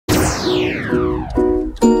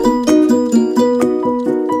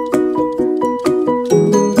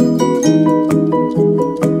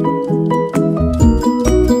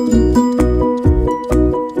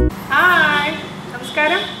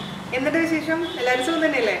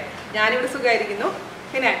ഞാനിവിടെ സുഖമായിരിക്കുന്നു.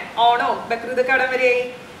 പിന്നെ ഓണവും ബക്രീദൊക്കെ അവിടെ വരെയായി.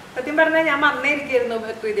 സത്യം പറഞ്ഞാൽ ഞാൻ മറന്നിരിക്കുകയായിരുന്നു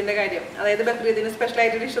ബക്രീദിന്റെ കാര്യം. അതായത് ബക്രീദിന്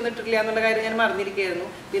സ്പെഷ്യലായിട്ട് ഡിഷ് ഒന്നും ഇട്ടിട്ടില്ല എന്നുള്ള കാര്യം ഞാൻ മറന്നിരിക്കുകയായിരുന്നു.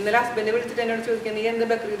 ഇന്നലെ ഹസ്ബൻഡ് വിളിച്ചിട്ട് എന്നോട് ചോദിക്കുന്നത് നീ എന്ത്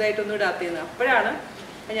ബക്രീദായിട്ടൊന്നും ഇടാത്തതെന്ന്. അപ്പോഴാണ്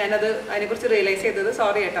ഞാനത് അതിനെക്കുറിച്ച് റിയലൈസ് ചെയ്തത്.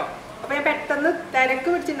 സോറി കേട്ടോ. അപ്പോൾ ഞാൻ പെട്ടെന്ന് തിരക്ക്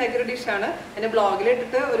പിടിച്ചുണ്ടാക്കിയൊരു ഡിഷാണ്. എൻ്റെ ബ്ലോഗിൽ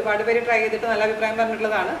ഇട്ടിട്ട് ഒരുപാട് പേര് ട്രൈ ചെയ്തിട്ട് നല്ല അഭിപ്രായം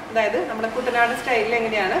പറഞ്ഞിട്ടുള്ളതാണ്. അതായത് നമ്മുടെ കുട്ടനാട് സ്റ്റൈലിൽ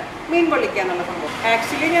എങ്ങനെയാണ് മീൻ പൊള്ളിക്കുക എന്നുള്ള സംഭവം.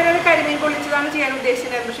 ആക്ച്വലി ഞാനത് കരിമീൻ പൊള്ളിച്ചതാണ് ചെയ്യാൻ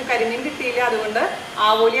ഉദ്ദേശിച്ചത്. പക്ഷേ കരിമീൻ കിട്ടിയില്ല. അതുകൊണ്ട്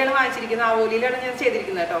ആവോലിയാണ് വാങ്ങിച്ചിരിക്കുന്നത്. ആവോലിയിലാണ് ഞാൻ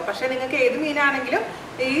ചെയ്തിരിക്കുന്നത് കേട്ടോ. പക്ഷേ നിങ്ങൾക്ക് ഏത് മീനാണെങ്കിലും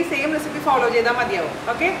ഈ സെയിം റെസിപ്പി ഫോളോ ചെയ്താൽ മതിയാവും.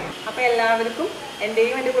 ഓക്കെ. അപ്പോൾ എല്ലാവർക്കും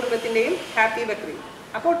എൻ്റെയും എൻ്റെ കുടുംബത്തിൻ്റെയും ഹാപ്പി ബക്രീദ്.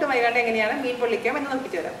 അപ്പോൾ ഒട്ടും വൈകാണ്ട് എങ്ങനെയാണ് മീൻ പൊള്ളിക്കാം എന്ന്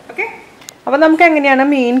നോക്കിയിട്ട് വരാം. ഓക്കെ. അപ്പോൾ നമുക്ക് എങ്ങനെയാണ്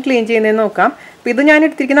മീൻ ക്ലീൻ ചെയ്യുന്നതെന്ന് നോക്കാം. അപ്പോൾ ഇത് ഞാൻ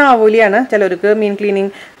എടുത്തിരിക്കുന്ന ആവോലിയാണ്. ചിലർക്ക് മീൻ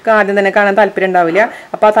ക്ലീനിങ് ആദ്യം തന്നെ കാണാൻ താല്പര്യം ഉണ്ടാവില്ല.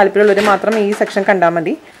 അപ്പോൾ ആ താല്പര്യമുള്ളവർ മാത്രം ഈ സെക്ഷൻ കണ്ടാൽ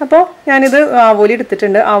മതി. അപ്പോൾ ഞാനിത് ആവോലി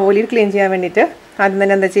എടുത്തിട്ടുണ്ട്. ആവോലി ക്ലീൻ ചെയ്യാൻ വേണ്ടിയിട്ട് ആദ്യം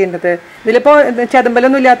തന്നെ എന്താ ചെയ്യേണ്ടത്? ഇതിലിപ്പോൾ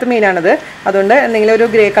ചെതമ്പലൊന്നും ഇല്ലാത്ത മീനാണിത്. അതുകൊണ്ട് എന്തെങ്കിലും ഒരു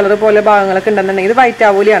ഗ്രേ കളർ പോലെ ഭാഗങ്ങളൊക്കെ ഉണ്ടെന്നുണ്ടെങ്കിൽ ഇത് വൈറ്റ്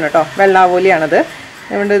ആവോലിയാണ് കേട്ടോ, വെള്ള ആവോലിയാണത്.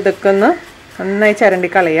 അതുകൊണ്ട് ഇതൊക്കെ ഒന്ന് നന്നായി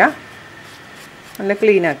ചിരണ്ടി കളയുക, നല്ല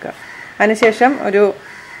ക്ലീൻ ആക്കുക. അതിനുശേഷം ഒരു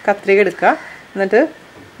കത്രിക എടുക്കുക. എന്നിട്ട്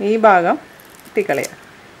ഈ ഭാഗം കളയുക,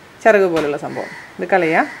 ചിറക് പോലുള്ള സംഭവം ഇത്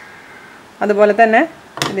കളയുക. അതുപോലെ തന്നെ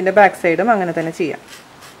ഇതിൻ്റെ ബാക്ക് സൈഡും അങ്ങനെ തന്നെ ചെയ്യാം.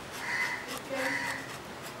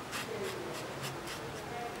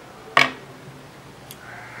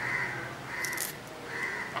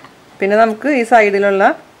 പിന്നെ നമുക്ക് ഈ സൈഡിലുള്ള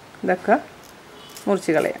ഇതൊക്കെ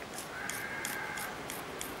മുറിച്ച് കളയാം.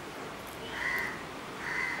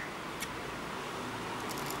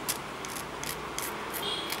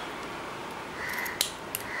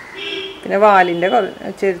 പിന്നെ വാലിൻ്റെ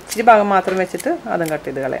ചെറിയ ഭാഗം മാത്രം വെച്ചിട്ട് അതും കട്ട്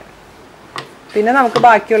ചെയ്ത് കളയാം. പിന്നെ നമുക്ക്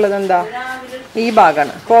ബാക്കിയുള്ളത് എന്താ, ഈ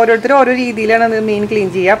ഭാഗമാണ്. അപ്പോൾ ഓരോരുത്തരും ഓരോ രീതിയിലാണ് അത് മീൻ ക്ലീൻ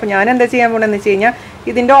ചെയ്യുക. അപ്പോൾ ഞാൻ എന്താ ചെയ്യാൻ പോകണമെന്ന് വെച്ച് കഴിഞ്ഞാൽ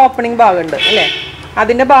ഇതിൻ്റെ ഓപ്പണിംഗ് ഭാഗമുണ്ട് അല്ലേ,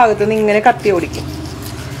 അതിൻ്റെ ഭാഗത്ത് നിന്ന് ഇങ്ങനെ കത്തി ഓടിക്കും.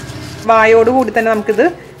 വായോടുകൂടി തന്നെ നമുക്കിത്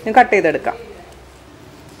കട്ട് ചെയ്തെടുക്കാം.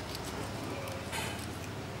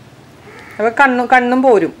 അപ്പോൾ കണ്ണും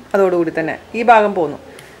പോരും അതോടുകൂടി തന്നെ, ഈ ഭാഗം പോന്നു.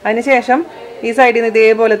 അതിനുശേഷം ഈ സൈഡിൽ നിന്ന്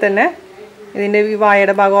ഇതേപോലെ തന്നെ ഇതിൻ്റെ ഈ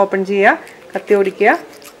വായയുടെ ഭാഗം ഓപ്പൺ ചെയ്യുക, കത്തി ഓടിക്കുക,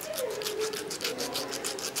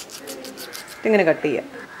 ഇങ്ങനെ കട്ട് ചെയ്യുക.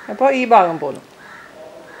 അപ്പോൾ ഈ ഭാഗം പോന്നു.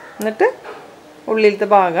 എന്നിട്ട് ഉള്ളിലത്തെ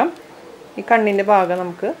ഭാഗം, ഈ കണ്ണിൻ്റെ ഭാഗം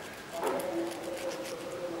നമുക്ക്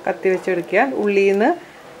കത്തി വെച്ചെടുക്കുക.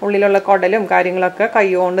 ഉള്ളിലുള്ള കുടലും കാര്യങ്ങളൊക്കെ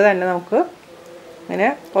കൈകൊണ്ട് തന്നെ നമുക്ക് ഇങ്ങനെ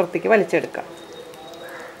പുറത്തേക്ക് വലിച്ചെടുക്കാം.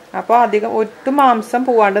 അപ്പോൾ അധികം ഒട്ടും മാംസം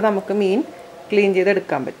പോവാണ്ട് നമുക്ക് മീൻ ക്ലീൻ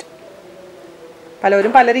ചെയ്തെടുക്കാൻ പറ്റും.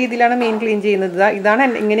 പലരും പല രീതിയിലാണ് മീൻ ക്ലീൻ ചെയ്യുന്നത്.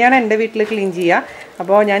 ഇങ്ങനെയാണ് എൻ്റെ വീട്ടിൽ ക്ലീൻ ചെയ്യുക.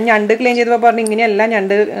 അപ്പോൾ ഞാൻ ഞണ്ട് ക്ലീൻ ചെയ്തപ്പോൾ പറഞ്ഞു ഇങ്ങനെയല്ല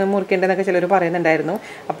ഞണ്ട് മുറിക്കേണ്ടതെന്നൊക്കെ ചിലർ പറയുന്നുണ്ടായിരുന്നു.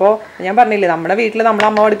 അപ്പോൾ ഞാൻ പറഞ്ഞില്ലേ, നമ്മുടെ വീട്ടിൽ നമ്മളെ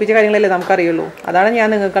അമ്മ പഠിപ്പിച്ച കാര്യങ്ങളല്ലേ നമുക്കറിയുള്ളൂ. അതാണ് ഞാൻ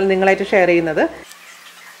നിങ്ങളായിട്ട് ഷെയർ ചെയ്യുന്നത്.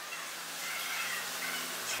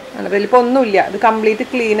 ഇതിലിപ്പോൾ ഒന്നുമില്ല, ഇത് കംപ്ലീറ്റ്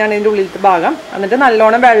ക്ലീനാണ് ഇതിൻ്റെ ഉള്ളിലത്തെ ഭാഗം. എന്നിട്ട്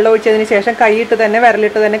നല്ലോണം വെള്ളം ഒഴിച്ചതിന് ശേഷം കൈയിട്ട് തന്നെ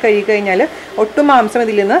വിരലിട്ട് തന്നെ കഴുകി കഴിഞ്ഞാൽ ഒട്ടും മാംസം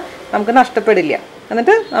ഇതിൽ നിന്ന് നമുക്ക് നഷ്ടപ്പെടില്ല.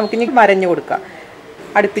 എന്നിട്ട് നമുക്കിനി വരഞ്ഞു കൊടുക്കുക.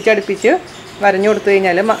 അടുപ്പിച്ച് വരഞ്ഞു കൊടുത്തു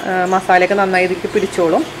കഴിഞ്ഞാൽ മസാലയൊക്കെ നന്നായി ഇതിലേക്ക്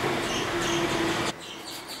പിടിച്ചോളും.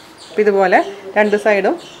 അപ്പം ഇതുപോലെ രണ്ട്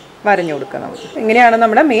സൈഡും വരഞ്ഞു കൊടുക്കുക. നമുക്ക് ഇങ്ങനെയാണ്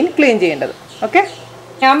നമ്മുടെ മീൻ ക്ലീൻ ചെയ്യേണ്ടത്. ഓക്കെ.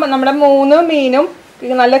 ഞാൻ നമ്മുടെ 3 മീനും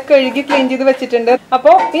നല്ല കഴുകി ക്ലീൻ ചെയ്ത് വെച്ചിട്ടുണ്ട്.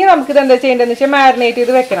 അപ്പോൾ ഇനി നമുക്കിത് എന്താ ചെയ്യേണ്ടതെന്ന് വെച്ചാൽ മാരിനേറ്റ്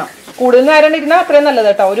ചെയ്ത് വെക്കണം. കൂടുതൽ നേരം ഇരുന്നാൽ അത്രയും നല്ലത്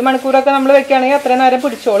കേട്ടോ. 1 മണിക്കൂറൊക്കെ നമ്മൾ വെക്കുകയാണെങ്കിൽ അത്രയും നേരം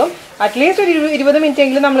പിടിച്ചോളും. അറ്റ്ലീസ്റ്റ് ഒരു 20 മിനിറ്റ്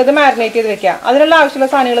എങ്കിലും നമ്മളിത് മാരിനേറ്റ് ചെയ്ത് വെക്കുക. അതിനുള്ള ആവശ്യമുള്ള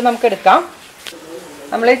സാധനങ്ങൾ നമുക്ക് എടുക്കാം.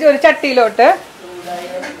 നമ്മൾ ഒരു ചട്ടിയിലോട്ട്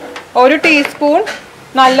 1 ടീസ്പൂൺ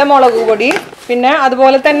നല്ല മുളക് പൊടി, പിന്നെ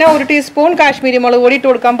അതുപോലെ തന്നെ 1 ടീസ്പൂൺ കാശ്മീരി മുളക് പൊടി ഇട്ട്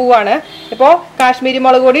കൊടുക്കാൻ പോവാണ്. ഇപ്പോൾ കാശ്മീരി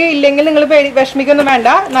മുളക് പൊടി ഇല്ലെങ്കിൽ നിങ്ങൾ വിഷമിക്കൊന്നും വേണ്ട,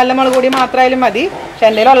 നല്ല മുളക് പൊടി മാത്രമായാലും മതി. പക്ഷെ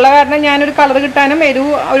എൻ്റെ ഉള്ള കാരണം ഞാനൊരു കളർ കിട്ടാനും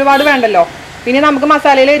എരിവ് ഒരുപാട് വേണ്ടല്ലോ. പിന്നെ നമുക്ക്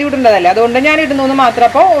മസാലയിൽ എരിവ് ഇടേണ്ടതല്ലേ, അതുകൊണ്ട് ഞാൻ ഇടുന്നു മാത്രം.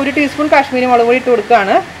 അപ്പോൾ 1 ടീസ്പൂൺ കാശ്മീരി മുളക് പൊടി ഇട്ട്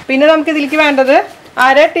കൊടുക്കുകയാണ്. പിന്നെ നമുക്ക് ഇതിലേക്ക് വേണ്ടത്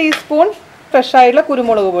 1/2 ടീസ്പൂൺ ഫ്രഷ് ആയിട്ടുള്ള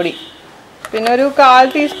കുരുമുളക് പൊടി, പിന്നെ ഒരു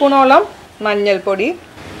 1/4 ടീസ്പൂണോളം മഞ്ഞൾപ്പൊടി,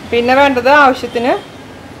 പിന്നെ വേണ്ടത് ആവശ്യത്തിന്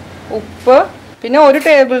ഉപ്പ്, പിന്നെ 1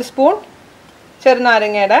 ടേബിൾ സ്പൂൺ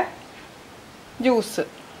ചെറുനാരങ്ങയുടെ ജ്യൂസ്.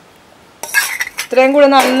 ഇത്രയും കൂടി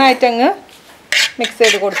നന്നായിട്ടങ്ങ് മിക്സ്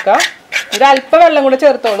ചെയ്ത് കൊടുക്കുക. ഒരല്പം വെള്ളം കൂടെ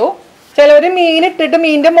ചേർത്തോളൂ. ചിലവർ മീൻ ഇട്ടിട്ട്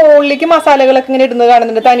മീനിൻ്റെ മുകളിലേക്ക് മസാലകളൊക്കെ ഇങ്ങനെ ഇടുന്നത്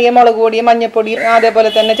കാണുന്നുണ്ട്. തനിയെ മുളക് പൊടി, മഞ്ഞൾപ്പൊടി,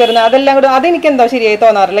 അതേപോലെ തന്നെ അതെല്ലാം കൂടെ അതെനിക്ക് എന്തോ ശരിയായി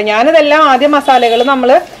തോന്നാറില്ല. ഞാനിതെല്ലാം ആദ്യം മസാലകൾ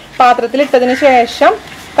നമ്മൾ പാത്രത്തിൽ ഇട്ടതിന് ശേഷം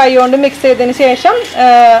കൈകൊണ്ട് മിക്സ് ചെയ്തതിന് ശേഷം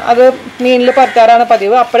അത് മീനിൽ പരത്താറാണ്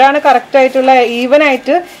പതിവ്. അപ്പോഴാണ് കറക്റ്റായിട്ടുള്ള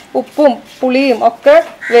ഈവനായിട്ട് ഉപ്പും പുളിയും ഒക്കെ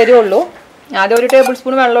വരുള്ളൂ. ആദ്യം 1 ടേബിൾ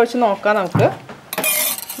സ്പൂൺ വെള്ളം ഒഴിച്ച് നോക്കാം നമുക്ക്.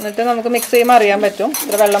 എന്നിട്ട് നമുക്ക് മിക്സ് ചെയ്യുമ്പോൾ അറിയാൻ പറ്റും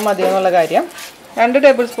ഇത്ര വെള്ളം മതിയോ എന്നുള്ള കാര്യം. 2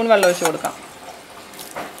 ടേബിൾ സ്പൂൺ വെള്ളം ഒഴിച്ച് കൊടുക്കാം.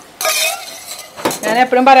 ഞാൻ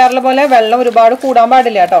എപ്പോഴും പറയാറുള്ള പോലെ വെള്ളം ഒരുപാട് കൂടാൻ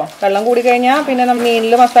പാടില്ല കേട്ടോ. വെള്ളം കൂടി കഴിഞ്ഞാൽ പിന്നെ നമ്മൾ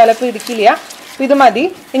മീനിൽ മസാല പിടിക്കില്ല. അപ്പോൾ ഇത് മതി.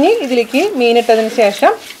 ഇനി ഇതിലേക്ക് മീൻ ഇട്ടതിന്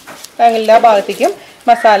ശേഷം എല്ലാ ഭാഗത്തേക്കും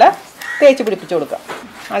മസാല തേച്ച് പിടിപ്പിച്ച് കൊടുക്കാം.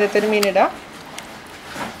 ആദ്യത്തെ ഒരു മീൻ ഇടാം.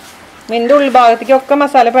 മീനിൻ്റെ ഉൾഭാഗത്തേക്കൊക്കെ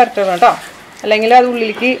മസാല പുരട്ടണം കേട്ടോ, അല്ലെങ്കിൽ അത്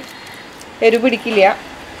ഉള്ളിലേക്ക് എരിവ് പിടിക്കില്ല.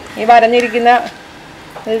 ഈ വരഞ്ഞിരിക്കുന്ന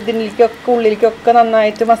ഇതിലേക്കൊക്കെ ഉള്ളിലേക്കൊക്കെ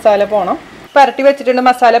നന്നായിട്ട് മസാല പോകണം. പുരട്ടി വെച്ചിട്ടുണ്ട്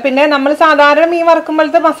മസാല. പിന്നെ നമ്മൾ സാധാരണ മീൻ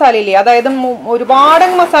വറക്കുമ്പോഴത്തെ മസാല ഇല്ലേ, അതായത് ഒരുപാട്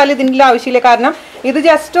മസാല ഇതിൻ്റെ ആവശ്യമില്ല. കാരണം ഇത്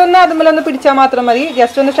ജസ്റ്റ് ഒന്ന് അതുമല്ലൊന്ന് പിടിച്ചാൽ മാത്രം മതി.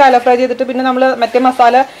 ജസ്റ്റ് ഒന്ന് ഷാലോ ഫ്രൈ ചെയ്തിട്ട് പിന്നെ നമ്മൾ മറ്റേ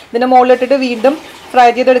മസാല ഇതിൻ്റെ മുകളിലിട്ടിട്ട് വീണ്ടും ഫ്രൈ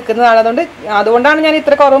ചെയ്തെടുക്കുന്നതാണ്. അതുകൊണ്ടാണ് ഞാൻ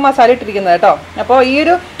ഇത്ര കുറവ് മസാല ഇട്ടിരിക്കുന്നത് കേട്ടോ. അപ്പോൾ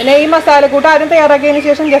ഈ മസാല കൂട്ട് ആദ്യം തയ്യാറാക്കിയതിന്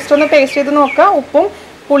ശേഷം ജസ്റ്റ് ഒന്ന് ടേസ്റ്റ് ചെയ്ത് നോക്കുക. ഉപ്പും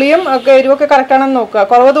പുളിയും ഒക്കെ എരിവൊക്കെ കറക്റ്റാണെന്ന് നോക്കുക.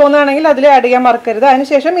 കുറവ് തോന്നുകയാണെങ്കിൽ അതിൽ ആഡ് ചെയ്യാൻ മറക്കരുത്.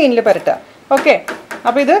 അതിനുശേഷം മീനിൽ പുരട്ടുക. ഓക്കെ.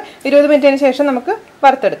 അപ്പോൾ ഇത് 20 മിനിറ്റിന് ശേഷം നമുക്ക്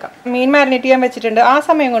വറുത്തെടുക്കാം. മീൻ മാരിനേറ്റ് ചെയ്യാൻ വെച്ചിട്ടുണ്ട്. ആ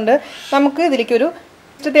സമയം കൊണ്ട് നമുക്ക് ഇതിലേക്ക് ഒരു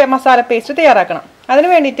മസാല പേസ്റ്റ് തയ്യാറാക്കണം. അതിന്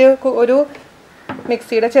വേണ്ടിയിട്ട് ഒരു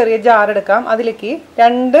മിക്സിയുടെ ചെറിയ ജാർ എടുക്കാം. അതിലേക്ക്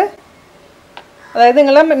അതായത്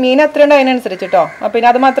നിങ്ങളെ മീൻ എത്ര ഉണ്ട് അതിനനുസരിച്ച് കേട്ടോ. പിന്നെ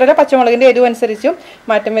അത് മാത്രമല്ല പച്ചമുളകിൻ്റെ എരിവ് അനുസരിച്ചും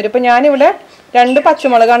മാറ്റം വരും. ഇപ്പോൾ ഞാനിവിടെ 2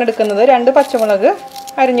 പച്ചമുളകാണ് എടുക്കുന്നത്. 2 പച്ചമുളക്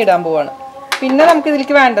അരിഞ്ഞിടാൻ പോവാണ്. പിന്നെ നമുക്ക്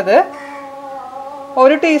ഇതിലേക്ക് വേണ്ടത്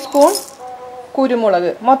 1 ടീസ്പൂൺ കുരുമുളക്,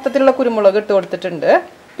 മൊത്തത്തിലുള്ള കുരുമുളക് ഇട്ട് കൊടുത്തിട്ടുണ്ട്.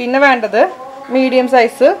 പിന്നെ വേണ്ടത് മീഡിയം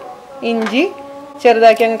സൈസ് ഇഞ്ചി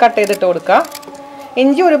ചെറുതാക്കി അങ്ങ് കട്ട് ചെയ്തിട്ട് കൊടുക്കുക.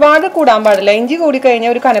 ഇഞ്ചി ഒരുപാട് കൂടാൻ പാടില്ല. ഇഞ്ചി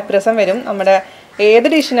കൂടിക്കഴിഞ്ഞാൽ ഒരു കനപ്രസം വരും നമ്മുടെ ഏത്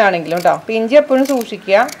ഡിഷിനാണെങ്കിലും കേട്ടോ. അപ്പോൾ ഇഞ്ചി എപ്പോഴും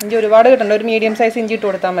സൂക്ഷിക്കുക. ഇഞ്ചി ഒരുപാട് കിട്ടണ്ട. ഒരു മീഡിയം സൈസ് ഇഞ്ചി ഇട്ട്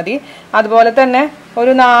കൊടുത്താൽ മതി. അതുപോലെ തന്നെ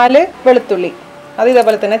ഒരു 4 വെളുത്തുള്ളി, അത്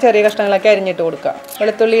ഇതേപോലെ തന്നെ ചെറിയ കഷ്ണങ്ങളൊക്കെ അരിഞ്ഞിട്ട് കൊടുക്കുക.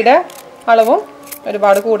 വെളുത്തുള്ളിയുടെ അളവും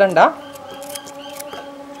ഒരുപാട് കൂടണ്ട.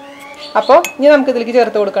 അപ്പോൾ ഇനി നമുക്ക് ഇതിലേക്ക്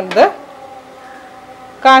ചേർത്ത് കൊടുക്കേണ്ടത്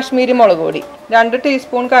കാശ്മീരി മുളക് പൊടി. 2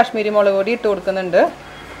 ടീസ്പൂൺ കാശ്മീരി മുളക് പൊടി ഇട്ട് കൊടുക്കുന്നുണ്ട്.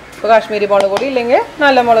 ഇപ്പോൾ കാശ്മീരി മുളക് പൊടി ഇല്ലെങ്കിൽ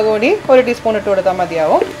നല്ല മുളക് പൊടി 1 ടീസ്പൂൺ ഇട്ട് കൊടുത്താൽ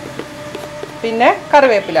മതിയാവും. പിന്നെ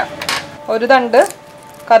കറിവേപ്പില, 1 തണ്ട്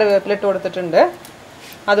കറിവേപ്പില ഇട്ട് കൊടുത്തിട്ടുണ്ട്.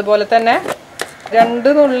 അതുപോലെ തന്നെ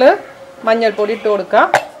 2 നുള്ള് മഞ്ഞൾപ്പൊടി ഇട്ട് കൊടുക്കുക.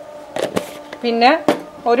 പിന്നെ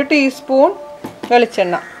 1 ടീസ്പൂൺ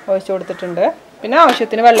വെളിച്ചെണ്ണ ഒഴിച്ച് കൊടുത്തിട്ടുണ്ട്. പിന്നെ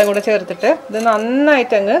ആവശ്യത്തിന് വെള്ളം കൂടെ ചേർത്തിട്ട് ഇത്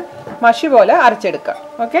നന്നായിട്ട് അങ്ങ് മഷി പോലെ അരച്ചെടുക്കുക.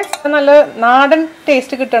 ഓക്കെ. നല്ല നാടൻ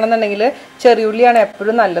ടേസ്റ്റ് കിട്ടണമെന്നുണ്ടെങ്കിൽ ചെറിയുള്ളിയാണ്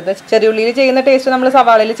എപ്പോഴും നല്ലത്. ചെറിയുള്ളിയിൽ ചെയ്യുന്ന ടേസ്റ്റ് നമ്മൾ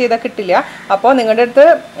സവാളയിൽ ചെയ്താൽ കിട്ടില്ല. അപ്പോൾ നിങ്ങളുടെ അടുത്ത്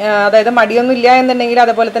അതായത് മടിയൊന്നും ഇല്ല എന്നുണ്ടെങ്കിൽ,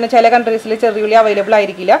 അതുപോലെ തന്നെ ചില കൺട്രീസിൽ ചെറിയുള്ളി അവൈലബിൾ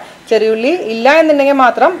ആയിരിക്കില്ല. ചെറിയുള്ളി ഇല്ല എന്നുണ്ടെങ്കിൽ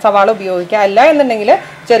മാത്രം സവാള ഉപയോഗിക്കുക. അല്ല എന്നുണ്ടെങ്കിൽ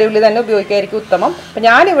ചെറിയുള്ളി തന്നെ ഉപയോഗിക്കായിരിക്കും ഉത്തമം. അപ്പം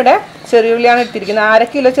ഞാനിവിടെ ചെറിയുള്ളിയാണ് എടുത്തിരിക്കുന്നത്. 1/2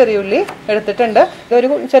 കിലോ ചെറിയുള്ളി എടുത്തിട്ടുണ്ട്. ഒരു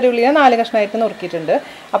ചെറിയുള്ളിയെ 4 കഷ്ണമായിട്ട് നുറുക്കിയിട്ടുണ്ട്.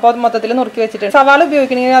 അപ്പോൾ അത് മൊത്തത്തിൽ നുറുക്കി വെച്ചിട്ടുണ്ട്. സവാള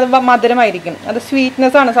ഉപയോഗിക്കണമെങ്കിൽ അത് മധുരമായിരിക്കും. അത്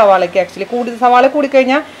സ്വീറ്റ്നെസ് ആണ് സവാളയ്ക്ക്. ആക്ച്വലി സവാള കൂടിക്കഴിഞ്ഞാൽ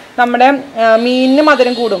നമ്മുടെ മീനിന്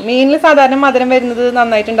മധുരം കൂടും. മീനിൽ സാധാരണ മധുരം വരുന്നത്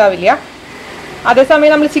നന്നായിട്ടുണ്ടാവില്ല.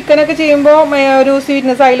 അതേസമയം നമ്മൾ ചിക്കനൊക്കെ ചെയ്യുമ്പോൾ ഒരു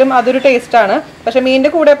സ്വീറ്റ്നെസ് ആയാലും അതൊരു ടേസ്റ്റാണ്. പക്ഷെ മീനിൻ്റെ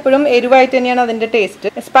കൂടെ എപ്പോഴും എരിവായിട്ട് തന്നെയാണ് അതിൻ്റെ ടേസ്റ്റ്.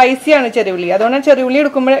 സ്പൈസിയാണ് ചെറിയുള്ളി. അതുകൊണ്ടാണ് ചെറിയുള്ളി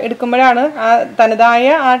എടുക്കുമ്പോഴാണ് ആ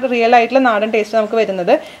തനതായ ആ റിയൽ ആയിട്ടുള്ള നാടൻ ടേസ്റ്റ് നമുക്ക്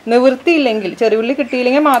വരുന്നത്. നിവൃത്തിയില്ലെങ്കിൽ, ചെറിയുള്ളി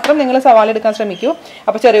കിട്ടിയില്ലെങ്കിൽ മാത്രം നിങ്ങൾ സവാള എടുക്കാൻ ശ്രമിക്കൂ.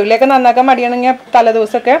 അപ്പോൾ ചെറിയുള്ളിയൊക്കെ നന്നാക്കാൻ മടിയാണെങ്കിൽ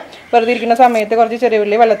തലേദിവസമൊക്കെ വെറുതെ ഇരിക്കുന്ന സമയത്ത് കുറച്ച്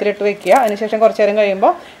ചെറിയുള്ളി വെള്ളത്തിലിട്ട് വെക്കുക. അതിനുശേഷം കുറച്ച് നേരം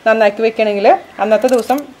കഴിയുമ്പോൾ നന്നാക്കി വെക്കുകയാണെങ്കിൽ അന്നത്തെ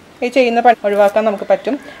ദിവസം ഈ ചെയ്യുന്ന പണി ഒഴിവാക്കാൻ നമുക്ക്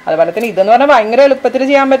പറ്റും. അതുപോലെ തന്നെ ഇതെന്ന് പറഞ്ഞാൽ ഭയങ്കര എളുപ്പത്തിൽ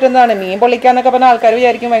ചെയ്യാൻ പറ്റുന്നതാണ്. മീൻ പൊള്ളിക്കാന്നൊക്കെ പറഞ്ഞാൽ ആൾക്കാർ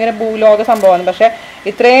വിചാരിക്കും ഭയങ്കര ഭൂലോക സംഭവമാണ്. പക്ഷേ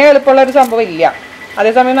ഇത്രയും എളുപ്പമുള്ള ഒരു സംഭവം ഇല്ല.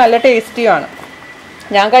 അതേസമയം നല്ല ടേസ്റ്റിയാണ്.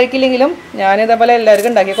 ഞാൻ കഴിക്കില്ലെങ്കിലും ഞാനിതേപോലെ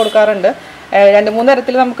എല്ലാവർക്കും ഉണ്ടാക്കി കൊടുക്കാറുണ്ട്. 2-3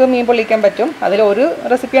 തരത്തിൽ നമുക്ക് മീൻ പൊള്ളിക്കാൻ പറ്റും. അതിലൊരു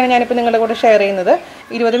റെസിപ്പിയാണ് ഞാനിപ്പോൾ നിങ്ങളുടെ കൂടെ ഷെയർ ചെയ്യുന്നത്.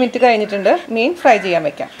 20 മിനിറ്റ് കഴിഞ്ഞിട്ടുണ്ട്. മീൻ ഫ്രൈ ചെയ്യാൻ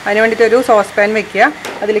വെക്കാം. അതിന് വേണ്ടിയിട്ട് ഒരു സോസ് പാൻ വെക്കുക.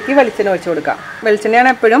 അതിലേക്ക് വെളിച്ചെണ്ണ ഒഴിച്ച് കൊടുക്കുക.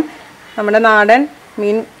 വെളിച്ചെണ്ണയാണ് എപ്പോഴും നമ്മുടെ നാടൻ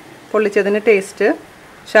മീൻ പൊള്ളിച്ചതിന് ടേസ്റ്റ്.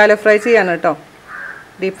 ഷാലോ ഫ്രൈ ചെയ്യാണ് കേട്ടോ.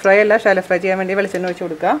 ഡീപ്പ് ഫ്രൈ അല്ല, ഷാലോ ഫ്രൈ ചെയ്യാൻ വേണ്ടി വെളിച്ചെണ്ണ ഒഴിച്ച്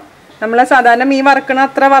കൊടുക്കുക. നമ്മൾ സാധാരണ മീൻ വറക്കണ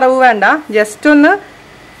അത്ര വറവ് വേണ്ട. ജസ്റ്റ് ഒന്ന്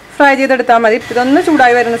ഫ്രൈ ചെയ്തെടുത്താൽ മതി. ഇതൊന്ന്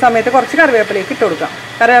ചൂടായി വരുന്ന സമയത്ത് കുറച്ച് കറിവേപ്പിലേക്ക് ഇട്ട് കൊടുക്കാം.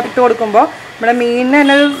 കറിവേപ്പില ഇട്ട് കൊടുക്കുമ്പോൾ നമ്മുടെ മീനിന്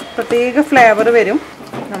തന്നെ ഒരു പ്രത്യേക ഫ്ലേവർ വരും.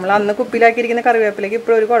 നമ്മൾ അന്ന് കുപ്പിയിലാക്കിയിരിക്കുന്ന കറിവേപ്പിലേക്ക്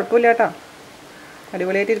ഇപ്പോഴും ഒരു കുഴപ്പമില്ല കേട്ടോ.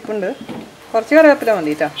 അടിപൊളിയായിട്ട് ഇരിപ്പുണ്ട്. കുറച്ച് കറിവേപ്പില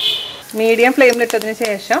മതി കേട്ടോ. മീഡിയം ഫ്ലെയിമിലിട്ടതിന്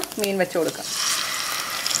ശേഷം മീൻ വെച്ച് കൊടുക്കാം.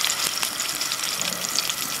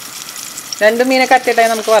 2 മീനൊക്കെ അറ്റട്ടായി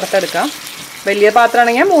നമുക്ക് വറുത്തെടുക്കാം. വലിയ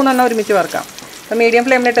പാത്രമാണെങ്കിൽ 3 എണ്ണം ഒരുമിച്ച് വറുക്കാം. അപ്പോൾ മീഡിയം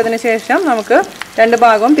ഫ്ലെയിമിലിട്ടതിന് ശേഷം നമുക്ക് 2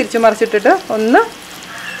 ഭാഗവും തിരിച്ചു മറിച്ചിട്ടിട്ട്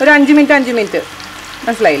ഒരു 5 മിനിറ്റ്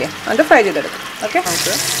മനസ്സിലായില്ലേ, അത് ഫ്രൈ ചെയ്തെടുക്കാം. ഓക്കെ.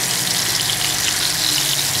 നമുക്ക്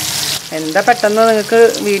എന്താ പെട്ടെന്ന് നിങ്ങൾക്ക്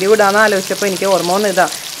വീഡിയോ ഇടാമെന്ന് ആലോചിച്ചപ്പോൾ എനിക്ക് ഓർമ്മ വന്നു.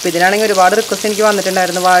 അപ്പോൾ ഇതിനാണെങ്കിൽ ഒരുപാട് റിക്വസ്റ്റ് എനിക്ക്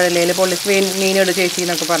വന്നിട്ടുണ്ടായിരുന്നു, വാഴയിലയിൽ മീനുകൾ ചേച്ചി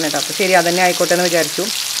എന്നൊക്കെ പറഞ്ഞിട്ട്. അപ്പോൾ ശരി, അതന്നെ ആയിക്കോട്ടെ എന്ന് വിചാരിച്ചു.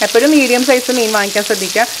 എപ്പോഴും മീഡിയം സൈസ് മീൻ വാങ്ങിക്കാൻ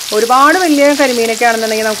ശ്രദ്ധിക്കുക. ഒരുപാട് വലിയ കരിമീനൊക്കെ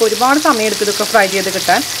ആണെന്നുണ്ടെങ്കിൽ നമുക്ക് ഒരുപാട് സമയം എടുക്കും ഇതൊക്കെ ഫ്രൈ ചെയ്ത്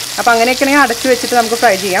കിട്ടാൻ. അപ്പോൾ അങ്ങനെയൊക്കെയാണെങ്കിൽ അടച്ചു വെച്ചിട്ട് നമുക്ക്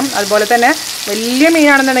ഫ്രൈ ചെയ്യാം. അതുപോലെ തന്നെ വലിയ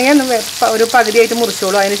മീനാണെന്നുണ്ടെങ്കിൽ ഒരു പകുതിയായിട്ട്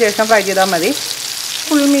മുറിച്ചോളൂ, അതിന് ശേഷം ഫ്രൈ ചെയ്താൽ മതി.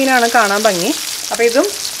 ഫുൾ മീനാണ് കാണാൻ ഭംഗി. അപ്പോൾ ഇതും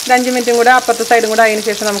 5 മിനിറ്റും കൂടെ അപ്പുറത്തെ സൈഡും കൂടെ അതിന്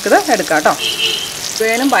ശേഷം നമുക്കിത് എടുക്കാം കേട്ടോ.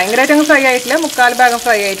 വേനും ഭയങ്കരമായിട്ട് അങ്ങ് ഫ്രൈ ആയിട്ടില്ല, 1/4 ഭാഗം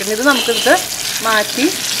ഫ്രൈ ആയിട്ടുണ്ട്. ഇത് നമുക്കിത് മാറ്റി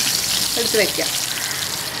എടുത്ത് വയ്ക്കാം.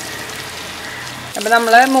 അപ്പോൾ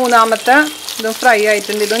നമ്മൾ 3ാമത്തെ ഇതും ഫ്രൈ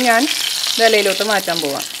ആയിട്ടുണ്ട്. ഇതും ഞാൻ ഇലയിലോട്ട് മാറ്റാൻ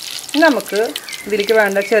പോവാം. ഇനി നമുക്ക് ഇതിലേക്ക്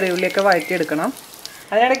വേണ്ട ചെറിയ ഉള്ളിയൊക്കെ വഴറ്റിയെടുക്കണം.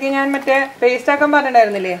 അതിനിടയ്ക്ക് ഞാൻ മറ്റേ പേസ്റ്റ് ആക്കാൻ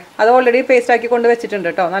പറഞ്ഞിട്ടുണ്ടായിരുന്നില്ലേ, അത് ഓൾറെഡി പേസ്റ്റ് ആക്കി കൊണ്ട് വെച്ചിട്ടുണ്ട്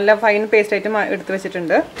കേട്ടോ. നല്ല ഫൈൻ പേസ്റ്റ് ആയിട്ട് എടുത്ത്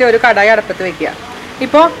വെച്ചിട്ടുണ്ട്. ഒരു കടായി അടുപ്പത്ത് വെക്കുക.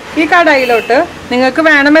 ഇപ്പോൾ ഈ കടായിലോട്ട് നിങ്ങൾക്ക്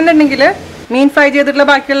വേണമെന്നുണ്ടെങ്കിൽ മീൻ ഫ്രൈ ചെയ്തിട്ടുള്ള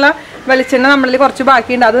ബാക്കിയുള്ള വെളിച്ചെണ്ണ നമ്മളിൽ കുറച്ച്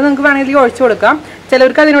ബാക്കിയുണ്ട്, അത് നിങ്ങൾക്ക് വേണമെങ്കിൽ ഒഴിച്ചു കൊടുക്കാം.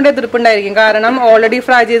 ചിലർക്ക് അതിനോട് എതിർപ്പുണ്ടായിരിക്കും, കാരണം ഓൾറെഡി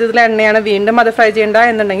ഫ്രൈ ചെയ്തിട്ടുള്ള എണ്ണയാണ്, വീണ്ടും അത് ഫ്രൈ ചെയ്യേണ്ട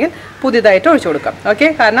എന്നുണ്ടെങ്കിൽ പുതിയതായിട്ട് ഒഴിച്ചു കൊടുക്കാം. ഓക്കെ,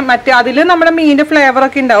 കാരണം മറ്റേ അതിൽ നമ്മുടെ മീനിൻ്റെ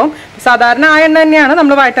ഫ്ലേവറൊക്കെ ഉണ്ടാവും. സാധാരണ ആ എണ്ണ തന്നെയാണ്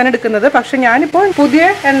നമ്മൾ വഴറ്റാൻ എടുക്കുന്നത്, പക്ഷെ ഞാനിപ്പോൾ പുതിയ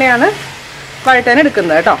എണ്ണയാണ് വഴറ്റാൻ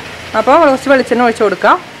എടുക്കുന്നത് കേട്ടോ. അപ്പോൾ കുറച്ച് വെളിച്ചെണ്ണ ഒഴിച്ചു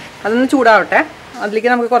കൊടുക്കാം. അതൊന്ന് ചൂടാവട്ടെ.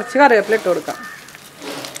 അതിലേക്ക് നമുക്ക് കുറച്ച് കറിവേപ്പില ഇട്ട് കൊടുക്കാം.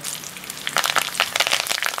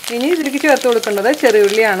 ഇനി ഇതിലേക്ക് ചേർത്ത് കൊടുക്കേണ്ടത്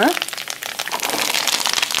ചെറിയുള്ളിയാണ്.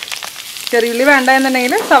 ചെറിയുള്ളി വേണ്ട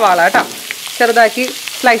എന്നുണ്ടെങ്കിൽ സവാള കേട്ടോ, ചെറുതാക്കി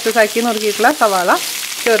സ്ലൈസസ് ആക്കി നുറുക്കിയിട്ടുള്ള സവാള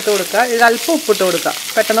ചേർത്ത് കൊടുക്കുക. ഇത് അല്പം ഉപ്പിട്ട് കൊടുക്കുക.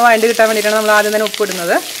 പെട്ടെന്ന് വഴണ്ടി കിട്ടാൻ വേണ്ടിയിട്ടാണ് നമ്മൾ ആദ്യം തന്നെ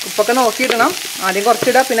ഉപ്പിടുന്നത്. ഉപ്പൊക്കെ നോക്കിയിടണം. ആദ്യം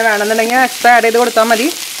കുറച്ചിടുക, പിന്നെ വേണമെന്നുണ്ടെങ്കിൽ എക്സ്ട്രാ ആഡ് ചെയ്ത് കൊടുത്താൽ മതി.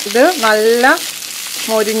 ഇത് നല്ല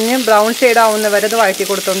മൊരിഞ്ഞ് ബ്രൗൺ ഷെയ്ഡ് ആവുന്നവരെ ഇത് വഴറ്റി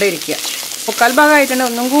കൊടുത്തോണ്ടേ ഇരിക്കുക. 1/4 ഭാഗമായിട്ടുണ്ട്,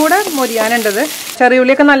 ഒന്നും കൂടെ മൊരിയാനുണ്ടത്.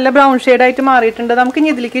 ചെറിയുള്ളിയൊക്കെ നല്ല ബ്രൗൺ ഷെയ്ഡായിട്ട് മാറിയിട്ടുണ്ട്. നമുക്ക് ഇനി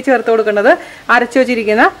ഇതിലേക്ക് ചേർത്ത് കൊടുക്കേണ്ടത് അരച്ചു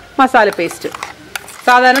വെച്ചിരിക്കുന്ന മസാല പേസ്റ്റ്.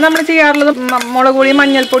 സാധാരണ നമ്മൾ ചെയ്യാറുള്ളത് മുളക് പൊടിയും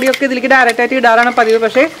മഞ്ഞൾപ്പൊടിയും ഒക്കെ ഇതിലേക്ക് ഡയറക്റ്റായിട്ട് ഇടാറാണ് പതിവ്.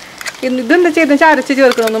 പക്ഷേ ഇതെന്താ ചെയ്തെന്ന് വെച്ചാൽ അരച്ച്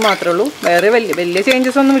ചേർക്കണമെന്ന് മാത്രമേ ഉള്ളൂ. വേറെ വലിയ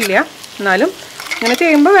ചേഞ്ചസ് ഒന്നും ഇല്ല. എന്നാലും ഇങ്ങനെ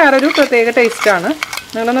ചെയ്യുമ്പോൾ വേറൊരു പ്രത്യേക ടേസ്റ്റാണ്.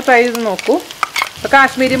 നിങ്ങളൊന്ന് ട്രൈ ചെയ്ത് നോക്കൂ. ഇപ്പോൾ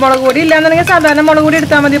കാശ്മീരി മുളക് പൊടി ഇല്ലാന്നുണ്ടെങ്കിൽ സാധാരണ മുളക് പൊടി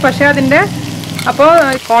എടുത്താൽ മതി. പക്ഷേ അതിൻ്റെ അപ്പോൾ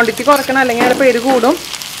ക്വാണ്ടിറ്റി കുറയ്ക്കണം, അല്ലെങ്കിൽ ചിലപ്പോൾ എരിവ് കൂടും.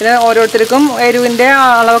 പിന്നെ ഓരോരുത്തർക്കും എരിവിൻ്റെ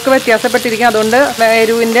അളവൊക്കെ വ്യത്യാസപ്പെട്ടിരിക്കും. അതുകൊണ്ട്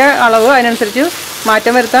എരിവിൻ്റെ അളവ് അതിനനുസരിച്ച്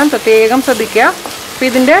മാറ്റം വരുത്താൻ പ്രത്യേകം ശ്രദ്ധിക്കുക. അപ്പോൾ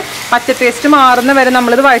ഇതിൻ്റെ പച്ച ടേസ്റ്റ് മാറുന്ന വരെ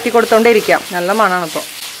നമ്മളിത് വഴറ്റി കൊടുത്തോണ്ടേ നല്ല മണമാണ് ഇപ്പോൾ.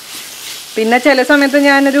 പിന്നെ ചില സമയത്ത്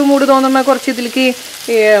ഞാനൊരു മൂഡ് തോന്നുമ്പോൾ കുറച്ച് ഇതിലേക്ക്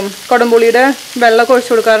കുടംപുളിയുടെ വെള്ളമൊക്കെ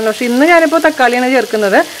ഒഴിച്ച് കൊടുക്കാറുണ്ട്. പക്ഷേ ഇന്ന് ഞാനിപ്പോൾ തക്കാളിയാണ്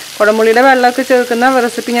ചേർക്കുന്നത്. കുടംപുളിയുടെ വെള്ളമൊക്കെ ചേർക്കുന്ന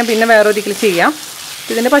റെസിപ്പി ഞാൻ പിന്നെ വേറെ ഒരിക്കലും ചെയ്യാം.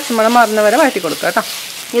 ഇതിൻ്റെ പച്ചമണം മാറുന്ന വരെ വഴറ്റി കൊടുക്കുക കേട്ടോ.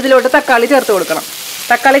 ഇതിലോട്ട് തക്കാളി ചേർത്ത് കൊടുക്കണം.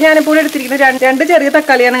 തക്കാളി ഞാനിപ്പോൾ എടുത്തിരിക്കുന്നത് 2 ചെറിയ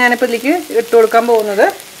തക്കാളിയാണ് ഞാനിപ്പോൾ ഇതിലേക്ക് ഇട്ട് കൊടുക്കാൻ പോകുന്നത്.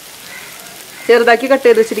 ചെറുതാക്കി കട്ട്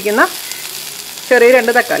ചെയ്ത് വെച്ചിരിക്കുന്ന ചെറിയ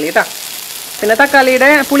 2 തക്കാളി കേട്ടോ. പിന്നെ തക്കാളിയുടെ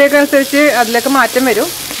പുളിയൊക്കെ അനുസരിച്ച് അതിലൊക്കെ മാറ്റം വരും.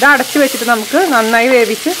 ഇത് അടച്ച് വെച്ചിട്ട് നമുക്ക് നന്നായി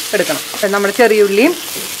വേവിച്ച് എടുക്കണം. നമ്മുടെ ചെറിയുള്ളിയും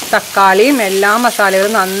തക്കാളിയും എല്ലാ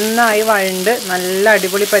മസാലകളും നന്നായി വഴണ്ട് നല്ല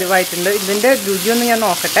അടിപൊളി പരുവായിട്ടുണ്ട്. ഇതിൻ്റെ രുചിയൊന്ന് ഞാൻ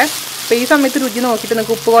നോക്കട്ടെ. അപ്പോൾ ഈ സമയത്ത് രുചി നോക്കിയിട്ട്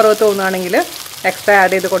നിങ്ങൾക്ക് ഉപ്പ് കുറവ് തോന്നുകയാണെങ്കിൽ എക്സ്ട്രാ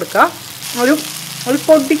ആഡ് ചെയ്ത് കൊടുക്കുക. ഒരു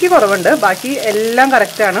പൊടിക്ക് കുറവുണ്ട്, ബാക്കി എല്ലാം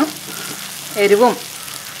കറക്റ്റാണ്. എരിവും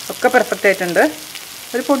ഒക്കെ പെർഫെക്റ്റ് ആയിട്ടുണ്ട്.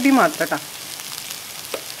 ഒരു പൊടി മാത്രം കേട്ടോ.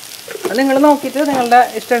 അത് നിങ്ങൾ നോക്കിയിട്ട് നിങ്ങളുടെ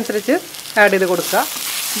ഇഷ്ടമനുസരിച്ച് ആഡ് ചെയ്ത് കൊടുക്കുക.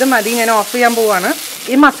 ഇത് മതി, ഞാൻ ഓഫ് ചെയ്യാൻ പോവാണ്.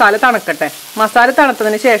 ഈ മസാല തണുക്കട്ടെ. മസാല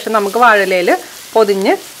തണുത്തതിന് ശേഷം നമുക്ക് വാഴയിലയിൽ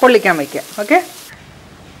പൊതിഞ്ഞ് പൊള്ളിക്കാൻ വയ്ക്കാം. ഓക്കെ,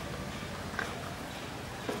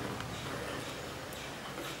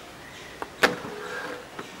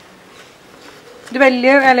 ഇത്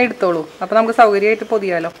വലിയ ഇല എടുത്തോളൂ, അപ്പോൾ നമുക്ക് സൗകര്യമായിട്ട്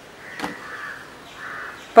പൊതിയാലോ.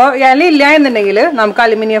 അപ്പോൾ ഇല ഇല്ല എന്നുണ്ടെങ്കിൽ നമുക്ക്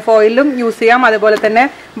അലുമിനിയം ഫോയിലും യൂസ് ചെയ്യാം. അതുപോലെ തന്നെ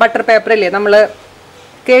ബട്ടർ പേപ്പറില്ലേ, നമ്മൾ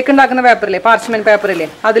കേക്ക് ഉണ്ടാക്കുന്ന പേപ്പറില്ലേ, പാർച്ച്മെൻറ്റ് പേപ്പറില്ലേ,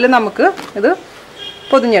 അതിൽ നമുക്ക് ഇത്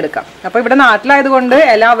പൊതിഞ്ഞെടുക്കാം. അപ്പോൾ ഇവിടെ നാട്ടിലായതുകൊണ്ട്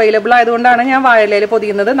ഇല അവൈലബിൾ ആയതുകൊണ്ടാണ് ഞാൻ വാഴയിലയിൽ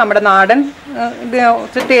പൊതിയുന്നത്. നമ്മുടെ നാടൻ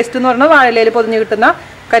ടേസ്റ്റ് എന്ന് പറഞ്ഞാൽ വാഴയിലയിൽ പൊതിഞ്ഞ് കിട്ടുന്ന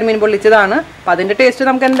കരിമീൻ പൊള്ളിച്ചതാണ്. അപ്പോൾ അതിൻ്റെ ടേസ്റ്റ്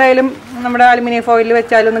നമുക്ക് എന്തായാലും നമ്മുടെ അലുമിനിയം ഫോയിലിൽ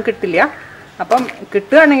വെച്ചാലൊന്നും കിട്ടില്ല. അപ്പം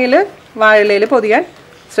കിട്ടുകയാണെങ്കിൽ വാഴയിലയിൽ പൊതിയാൻ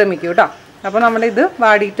ശ്രമിക്കൂ കേട്ടോ. അപ്പോൾ നമ്മളിത്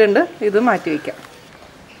വാടിയിട്ടുണ്ട്, ഇത് മാറ്റി വയ്ക്കാം.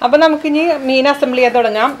 അപ്പോൾ നമുക്കിനി മീൻ അസംബിൾ ചെയ്യാൻ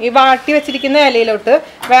തുടങ്ങാം. ഈ വാട്ടി വെച്ചിരിക്കുന്ന ഇലയിലോട്ട്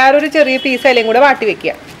വേറൊരു ചെറിയ പീസ് ഇലയും കൂടെ വാട്ടി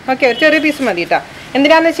വെക്കുക. ഓക്കെ, ഒരു ചെറിയ പീസ് മതി കേട്ടോ.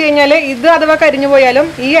 എന്തിനാന്ന് വെച്ച് കഴിഞ്ഞാൽ ഇത് അഥവാ കരിഞ്ഞു പോയാലും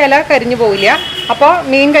ഈ ഇല കരിഞ്ഞു പോവില്ല, അപ്പോൾ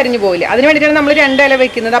മീൻ കരിഞ്ഞു പോവില്ല. അതിന് വേണ്ടിയിട്ടാണ് നമ്മൾ 2 ഇല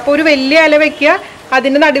വെക്കുന്നത്. അപ്പോൾ ഒരു വലിയ ഇല വെക്കുക,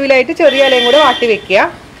 അതിൻ്റെ നടുവിലായിട്ട് ചെറിയ ഇലയും കൂടെ വാട്ടി വെക്കുക.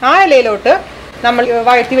 ആ ഇലയിലോട്ട് നമ്മൾ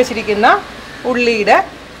വഴറ്റി വെച്ചിരിക്കുന്ന ഉള്ളിയുടെ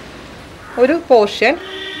ഒരു പോർഷൻ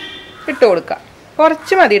ഇട്ട് കൊടുക്കുക.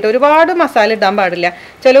 കുറച്ച് മതി കേട്ടോ, ഒരുപാട് മസാല ഇടാൻ പാടില്ല.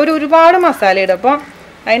 ചിലവർ ഒരുപാട് മസാല ഇടും, അപ്പോൾ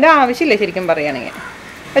അതിൻ്റെ ആവശ്യമില്ല. ശരിക്കും പറയുകയാണെങ്കിൽ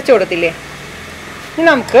വെച്ച് കൊടുത്തില്ലേ. ഇനി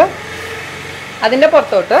നമുക്ക് അതിൻ്റെ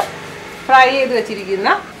പുറത്തോട്ട് ഫ്രൈ ചെയ്ത് വെച്ചിരിക്കുന്ന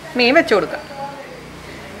മീൻ വെച്ച് കൊടുക്കാം.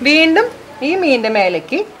 വീണ്ടും ഈ മീനിൻ്റെ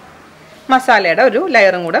മേലേക്ക് മസാലയുടെ ഒരു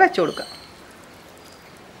ലെയറും കൂടെ വെച്ച് കൊടുക്കുക.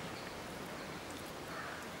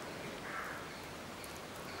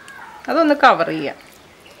 അതൊന്ന് കവർ ചെയ്യാം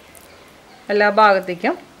എല്ലാ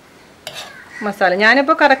ഭാഗത്തേക്കും മസാല.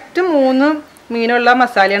 ഞാനിപ്പോൾ കറക്റ്റ് 3 മീനുള്ള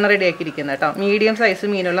മസാലയാണ് റെഡിയാക്കിയിരിക്കുന്നത് കേട്ടോ. Medium size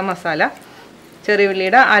മീനുള്ള masala. ചെറിയ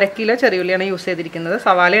ഉള്ളിയുടെ 1/2 കിലോ ചെറിയ ഉള്ളിയാണ് യൂസ് ചെയ്തിരിക്കുന്നത്.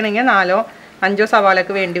 സവാളയാണെങ്കിൽ 4-5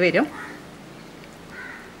 സവാളയൊക്കെ വേണ്ടി വരും.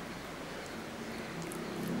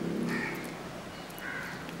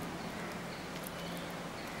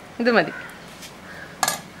 ഇത് മതി.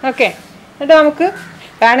 ഓക്കെ, എന്നിട്ട് നമുക്ക്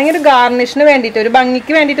വേണമെങ്കിൽ ഒരു ഗാർണിഷിന് വേണ്ടിയിട്ട്, ഒരു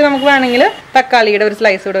ഭംഗിക്ക് വേണ്ടിയിട്ട് നമുക്ക് വേണമെങ്കിൽ തക്കാളിയുടെ ഒരു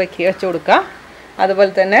സ്ലൈസ് കൂടെ വെച്ച് കൊടുക്കാം.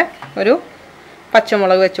 അതുപോലെ തന്നെ ഒരു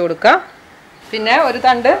പച്ചമുളക് വെച്ച് കൊടുക്കുക. പിന്നെ ഒരു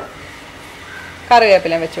തണ്ട്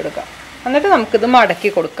കറിവേപ്പില വെച്ച് കൊടുക്കുക. എന്നിട്ട് നമുക്കിത് മടക്കി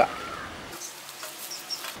കൊടുക്കാം.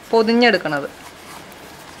 പൊതിഞ്ഞെടുക്കണത്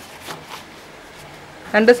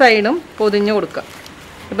 2 സൈഡും പൊതിഞ്ഞ് കൊടുക്കുക.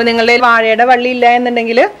 ഇപ്പം നിങ്ങളുടെ വാഴയുടെ വള്ളി ഇല്ല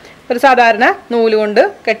എന്നുണ്ടെങ്കിൽ ഒരു സാധാരണ നൂല് കൊണ്ട്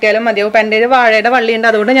കെട്ടിയാലും മതിയാവും. ഇപ്പം എൻ്റെ ഒരു വാഴയുടെ വള്ളിയുണ്ട്,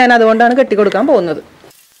 അതുകൊണ്ട് ഞാൻ അതുകൊണ്ടാണ് കെട്ടി കൊടുക്കാൻ പോകുന്നത്.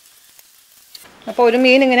 അപ്പോൾ ഒരു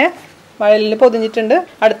മീൻ ഇങ്ങനെ വയലിൽ പൊതിഞ്ഞിട്ടുണ്ട്.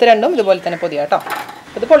 അടുത്ത 2ഉം ഇതുപോലെ തന്നെ പൊതിയാം കേട്ടോ.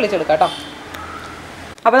 ഇത് പൊള്ളിച്ചെടുക്കാം കേട്ടോ.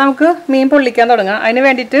 അപ്പോൾ നമുക്ക് മീൻ പൊള്ളിക്കാൻ തുടങ്ങാം. അതിന്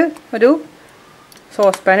വേണ്ടിയിട്ട് ഒരു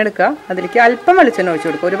സോസ് പാൻ എടുക്കുക. അതിലേക്ക് അല്പം വെളിച്ചെണ്ണ ഒഴിച്ച്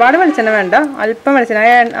കൊടുക്കുക. ഒരുപാട് വെളിച്ചെണ്ണ വേണ്ട, അല്പം വെളിച്ചെണ്ണ.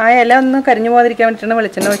 ആ ഇല ഒന്ന് കരിഞ്ഞു പോകാതിരിക്കാൻ വേണ്ടിയിട്ടാണ്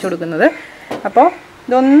വെളിച്ചെണ്ണ ഒഴിച്ച് കൊടുക്കുന്നത്. അപ്പോൾ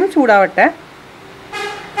ഇതൊന്ന് ചൂടാവട്ടെ.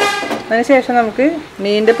 അതിനുശേഷം നമുക്ക്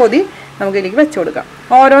മീനിൻ്റെ പൊതി നമുക്ക് ഇതിലേക്ക് വെച്ച് കൊടുക്കാം.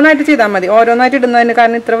 ഓരോന്നായിട്ട് ചെയ്താൽ മതി. ഓരോന്നായിട്ട് ഇടുന്നതിന്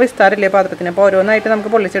കാരണം ഇത്ര വിസ്താരമില്ലേ പാത്രത്തിന്. അപ്പോൾ ഓരോന്നായിട്ട്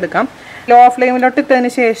നമുക്ക് പൊള്ളിച്ചെടുക്കാം. ലോ ഫ്ലെയിമിലോട്ട് ഇട്ടതിന്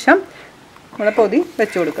ശേഷം നമ്മളെ പൊതി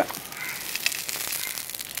വെച്ച് കൊടുക്കാം.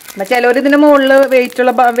 അപ്പം ചിലവർ ഇതിൻ്റെ മുകളിൽ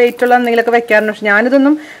വെയിറ്റുള്ള എന്തെങ്കിലുമൊക്കെ വെക്കാറുണ്ട്. പക്ഷെ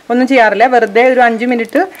ഞാനിതൊന്നും ചെയ്യാറില്ല. വെറുതെ ഒരു 5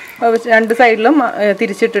 മിനിറ്റ് 2 സൈഡിലും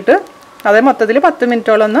തിരിച്ചിട്ടിട്ട് അതേ മൊത്തത്തിൽ 10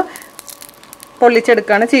 മിനിറ്റോളം ഒന്ന്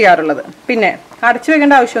പൊള്ളിച്ചെടുക്കുകയാണ് ചെയ്യാറുള്ളത്. പിന്നെ അടച്ചു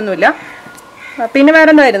വെക്കേണ്ട ആവശ്യമൊന്നുമില്ല. പിന്നെ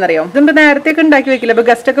വേറെ എന്താ വരുന്നറിയോ, ഇതുമ്പോൾ നേരത്തെയൊക്കെ ഉണ്ടാക്കി വെക്കില്ല. ഇപ്പോൾ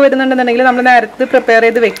ഗസ്റ്റ് ഒക്കെ വരുന്നുണ്ടെന്നുണ്ടെങ്കിൽ നമ്മൾ നേരത്തെ പ്രിപ്പയർ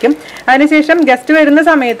ചെയ്ത് വെക്കും. അതിനുശേഷം ഗസ്റ്റ് വരുന്ന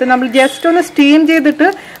സമയത്ത് നമ്മൾ ജസ്റ്റ് ഒന്ന് സ്റ്റീം ചെയ്തിട്ട്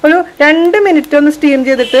ഒരു 2 മിനിറ്റ് ഒന്ന് സ്റ്റീം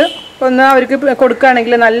ചെയ്തിട്ട് ഒന്ന് അവർക്ക്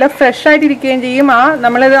കൊടുക്കുകയാണെങ്കിൽ നല്ല ഫ്രഷ് ആയിട്ടിരിക്കുകയും ചെയ്യും.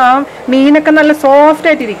 നമ്മളത് മീനൊക്കെ നല്ല സോഫ്റ്റ്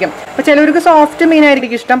ആയിട്ടിരിക്കും. അപ്പോൾ ചിലവർക്ക് സോഫ്റ്റ്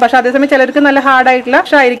മീനായിരിക്കും ഇഷ്ടം, പക്ഷെ അതേസമയം ചിലർക്ക് നല്ല ഹാർഡായിട്ടുള്ള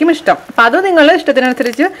ഫ്രഷ് ആയിരിക്കും ഇഷ്ടം. അപ്പോൾ അത് നിങ്ങൾ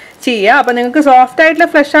ഇഷ്ടത്തിനനുസരിച്ച് ചെയ്യുക. അപ്പോൾ നിങ്ങൾക്ക് സോഫ്റ്റ് ആയിട്ടുള്ള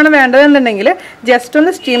ഫ്രഷ് ആണ് വേണ്ടതെന്നുണ്ടെങ്കിൽ ജസ്റ്റ്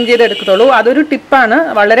ഒന്ന് സ്റ്റീം ചെയ്തെടുക്കത്തുള്ളൂ. അതൊരു ടിപ്പാണ്,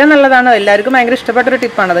 വളരെ നല്ലതാണ്. എല്ലാവർക്കും ഭയങ്കര ഇഷ്ടപ്പെട്ടൊരു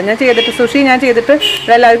ടിപ്പാണത്. ഞാൻ ചെയ്തിട്ട് സുഷി ഞാൻ ചെയ്തിട്ട്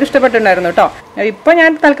എല്ലാവർക്കും ഇഷ്ടപ്പെട്ടിട്ടുണ്ടായിരുന്നു കേട്ടോ. ഇപ്പോൾ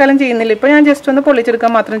ഞാൻ തൽക്കാലം ചെയ്യുന്നില്ല. ഇപ്പോൾ ഞാൻ ജസ്റ്റ് ഒന്ന്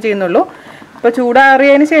പൊള്ളിച്ചെടുക്കാൻ മാത്രം ചെയ്യുന്നുള്ളൂ. അപ്പോൾ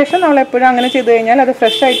ചൂടാറിയതിന് ശേഷം നമ്മൾ എപ്പോഴും അങ്ങനെ ചെയ്ത് കഴിഞ്ഞാൽ അത്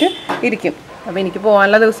ഫ്രഷ് ആയിട്ട് ഇരിക്കും. അപ്പോൾ എനിക്ക്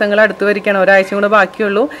പോകാനുള്ള ദിവസങ്ങൾ അടുത്ത് വരികയാണ്. ഒരാഴ്ച കൂടെ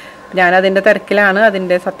ബാക്കിയുള്ളൂ. ഞാനതിൻ്റെ തിരക്കിലാണ്,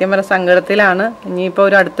 അതിൻ്റെ സത്യം പറഞ്ഞ സങ്കടത്തിലാണ്.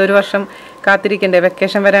 ഇനിയിപ്പോൾ അടുത്തൊരു വർഷം കാത്തിരിക്കണ്ടേ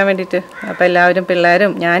വെക്കേഷൻ വരാൻ വേണ്ടിയിട്ട്. അപ്പോൾ എല്ലാവരും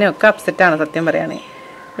പിള്ളേരും ഞാനും ഒക്കെ അപ്സെറ്റാണ് സത്യം പറയുകയാണെങ്കിൽ.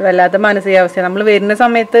 വല്ലാത്ത മാനസികാവസ്ഥ. നമ്മൾ വരുന്ന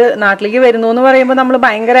സമയത്ത് നാട്ടിലേക്ക് വരുന്നു എന്ന് പറയുമ്പോൾ നമ്മൾ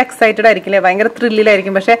ഭയങ്കര എക്സൈറ്റഡ് ആയിരിക്കില്ലേ, ഭയങ്കര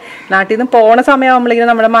ത്രില്ലിലായിരിക്കും. പക്ഷേ നാട്ടിൽ നിന്ന് പോണ സമയമാകുമ്പോഴേക്കും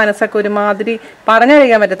നമ്മുടെ മനസ്സൊക്കെ ഒരുമാതിരി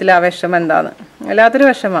പറഞ്ഞറിയിക്കാൻ പറ്റത്തില്ല ആ വിഷമം എന്താന്ന്. വല്ലാത്തൊരു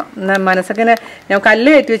വിഷമമാണ്. മനസ്സൊക്കെ ഞാൻ കല്ല്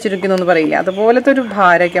കയറ്റി വെച്ചിരിക്കുന്നു എന്ന് പറയില്ല, അതുപോലത്തെ ഒരു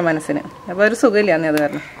ഭാരമൊക്കെ മനസ്സിന്. അപ്പോൾ ഒരു സുഖമില്ല അന്ന്. അത്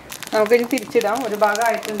കാരണം നമുക്കിനി തിരിച്ചിടാം. ഒരു ഭാഗം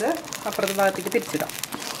ആയിട്ടുണ്ട്, അപ്പുറത്തെ ഭാഗത്തേക്ക് തിരിച്ചിടാം.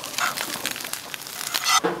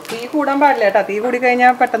 തീ കൂടാൻ പാടില്ല കേട്ടോ. തീ കൂടി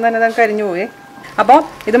കഴിഞ്ഞാൽ പെട്ടെന്ന് തന്നെ അത് കരിഞ്ഞു പോയി. അപ്പോൾ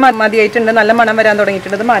ഇത് മതിയായിട്ടുണ്ട്, നല്ല മണം വരാൻ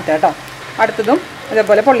തുടങ്ങിയിട്ടുണ്ട്. ഇത് മാറ്റാം കേട്ടോ. അടുത്തതും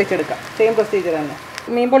ഇതേപോലെ പൊള്ളിച്ചെടുക്കാം. സെയിം പ്രൊസീജിയർ തന്നെ.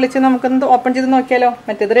 മീൻ പൊള്ളിച്ച് നമുക്കൊന്ന് ഓപ്പൺ ചെയ്ത് നോക്കിയാലോ.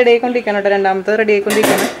 മറ്റേത് റെഡി ആയിക്കൊണ്ടിരിക്കണം കേട്ടോ, രണ്ടാമത്തത് റെഡി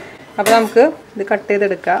ആയിക്കൊണ്ടിരിക്കണം. അപ്പോൾ നമുക്ക് ഇത് കട്ട്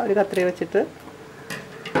ചെയ്തെടുക്കാം ഒരു കത്രിക വെച്ചിട്ട്.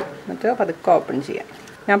 എന്നിട്ട് പതുക്കെ ഓപ്പൺ ചെയ്യാം.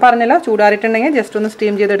 ഞാൻ പറഞ്ഞല്ലോ, ചൂടാറിയിട്ടുണ്ടെങ്കിൽ ജസ്റ്റ് ഒന്ന്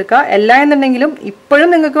സ്റ്റീം ചെയ്തെടുക്കുക. എല്ലാ എന്നുണ്ടെങ്കിലും ഇപ്പോഴും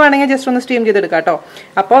നിങ്ങൾക്ക് വേണമെങ്കിൽ ജസ്റ്റ് ഒന്ന് സ്റ്റീം ചെയ്തെടുക്കാം കേട്ടോ.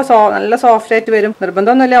 അപ്പോൾ നല്ല സോഫ്റ്റ് ആയിട്ട് വരും.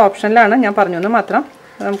 നിർബന്ധമൊന്നുമില്ല, ഓപ്ഷനിലാണ്, ഞാൻ പറഞ്ഞു എന്ന് മാത്രം.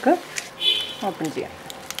 നമുക്ക് ഓപ്പൺ ചെയ്യാം.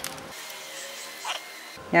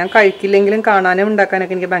 ഞാൻ കഴിക്കില്ലെങ്കിലും കാണാനും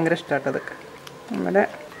ഉണ്ടാക്കാനൊക്കെ എനിക്ക് ഭയങ്കര ഇഷ്ടമാട്ടോ അതൊക്കെ. നമ്മുടെ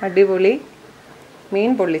അടിപൊളി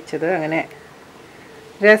മീൻ പൊള്ളിച്ചത് അങ്ങനെ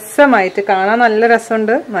രസമായിട്ട് കാണാൻ നല്ല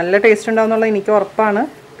രസമുണ്ട്, നല്ല ടേസ്റ്റ് ഉണ്ടാവും എന്നുള്ളത് എനിക്ക് ഉറപ്പാണ്.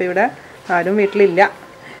 ഇപ്പോൾ ഇവിടെ ആരും വീട്ടിലില്ല.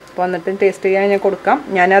 അപ്പോൾ വന്നിട്ട് ടേസ്റ്റ് ചെയ്യാൻ ഞാൻ കൊടുക്കാം.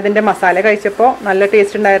 ഞാൻ അതിൻ്റെ മസാല കഴിച്ചപ്പോൾ നല്ല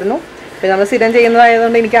ടേസ്റ്റ് ഉണ്ടായിരുന്നു. പിന്നെ നമ്മൾ സ്ഥിരം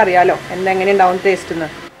ചെയ്യുന്നതായതുകൊണ്ട് എനിക്കറിയാമല്ലോ എങ്ങനെ ഉണ്ടാവും ടേസ്റ്റ് എന്ന്.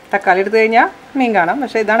 തക്കാളി എടുത്തു കഴിഞ്ഞാൽ മീൻ കാണാം,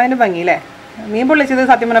 പക്ഷേ ഇതാണ് അതിൻ്റെ ഭംഗിയില്ലേ. മീൻ പൊള്ളിച്ചത്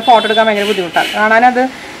സത്യം പറഞ്ഞാൽ ഫോട്ടോ എടുക്കാൻ ഭയങ്കര ബുദ്ധിമുട്ടാണ്. കാണാനത്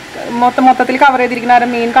മൊത്തത്തിൽ കവർ ചെയ്തിരിക്കുന്ന ആരും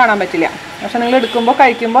മീൻ കാണാൻ പറ്റില്ല. പക്ഷെ നിങ്ങൾ എടുക്കുമ്പോൾ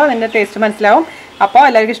കഴിക്കുമ്പോൾ അതിൻ്റെ ടേസ്റ്റ് മനസ്സിലാവും. അപ്പോൾ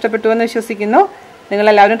എല്ലാവർക്കും ഇഷ്ടപ്പെട്ടു എന്ന് വിശ്വസിക്കുന്നു.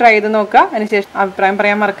 നിങ്ങളെല്ലാവരും ട്രൈ ചെയ്ത് നോക്കുക. അതിനുശേഷം അഭിപ്രായം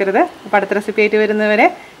പറയാൻ മറക്കരുത്. അപ്പോൾ അടുത്ത റെസിപ്പി ആയിട്ട് വരുന്നവരെ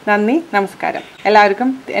നന്ദി, നമസ്കാരം.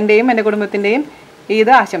 എല്ലാവർക്കും എൻ്റെയും എൻ്റെ കുടുംബത്തിൻ്റെയും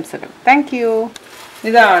ഈദ് ആശംസകൾ. Thank you.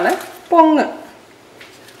 ഇതാണ് പൊങ്ങ്,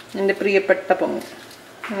 എൻ്റെ പ്രിയപ്പെട്ട പൊങ്ങ്.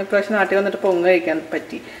 ഇപ്രാവശ്യം നാട്ടിൽ വന്നിട്ട് പൊങ്ങ് കഴിക്കാൻ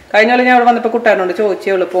പറ്റി. കഴിഞ്ഞ പോലെ ഞാൻ അവിടെ വന്നപ്പോൾ കൂട്ടുകാരനോട്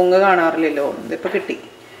ചോദിച്ചേ ഉള്ളൂ, പൊങ്ങ് കാണാറില്ലല്ലോ. ഇതിപ്പോൾ കിട്ടി,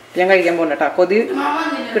 ഞാൻ കഴിക്കാൻ പോകുന്ന കേട്ടോ. കൊതി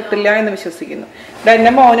കിട്ടില്ല എന്ന് വിശ്വസിക്കുന്നു. ഇവിടെ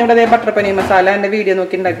എൻ്റെ മോനും ഇവിടെ ബട്ടർ പനീർ മസാല എൻ്റെ വീഡിയോ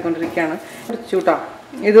നോക്കി ഉണ്ടാക്കിക്കൊണ്ടിരിക്കുകയാണ്. കുറച്ചു കേട്ടോ.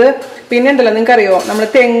 ഇത് പിന്നെ ഉണ്ടല്ലോ, നിങ്ങൾക്കറിയോ നമ്മൾ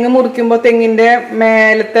തെങ്ങ് മുറിക്കുമ്പോൾ തെങ്ങിൻ്റെ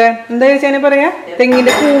മേലത്തെ എന്താ ചോദിച്ചാൽ പറയാ,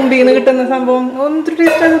 തെങ്ങിൻ്റെ കൂമ്പിന്ന് കിട്ടുന്ന സംഭവം ഒത്തിരി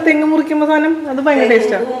ടേസ്റ്റാണ്. തെങ്ങ് മുറിക്കുമ്പോൾ സാധനം അത് ഭയങ്കര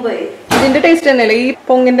ടേസ്റ്റാണ്. ഇതിന്റെ ടേസ്റ്റ് തന്നെയല്ലേ ഈ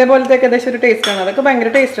പൊങ്ങിന്റെ പോലത്തെ ഏകദേശം ഒരു ടേസ്റ്റ് ആണ്. അതൊക്കെ ഭയങ്കര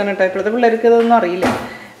ടേസ്റ്റ് ആണ് കേട്ടോ. ഇപ്പോഴത്തെ പിള്ളേർക്ക് ഇതൊന്നും അറിയില്ല.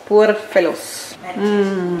 Poor fellows.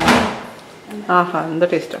 ആഹാ, എന്താ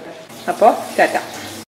ടേസ്റ്റ്. അപ്പോൾ ടാറ്റ.